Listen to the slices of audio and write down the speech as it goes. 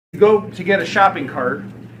You go to get a shopping cart,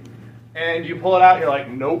 and you pull it out, you're like,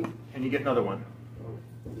 nope, and you get another one.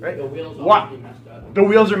 Right? The wheels What? are messed up. The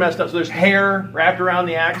wheels are messed up, so there's hair wrapped around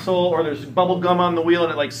the axle, or there's bubble gum on the wheel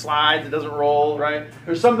and it like slides, it doesn't roll, right?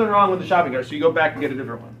 There's something wrong with the shopping cart, so you go back and get a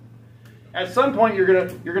different one. At some point, you're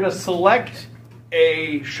gonna select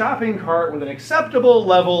a shopping cart with an acceptable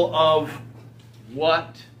level of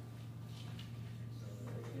what?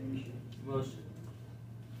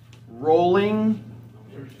 Rolling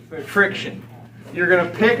friction. You're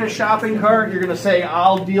going to pick a shopping cart. You're going to say,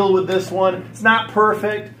 I'll deal with this one. It's not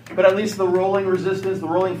perfect, but at least the rolling resistance, the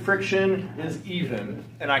rolling friction is even,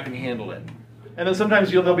 and I can handle it. And then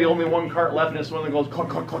sometimes there'll be only one cart left, and it's one that goes cluck,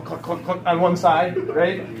 cluck, cluck, cluck, cluck, cluck on one side,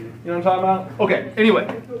 right? You know what I'm talking about? Okay,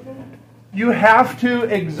 anyway. You have to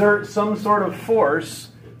exert some sort of force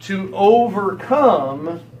to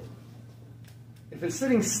overcome. If it's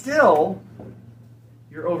sitting still,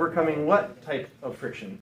 you're overcoming what type of friction?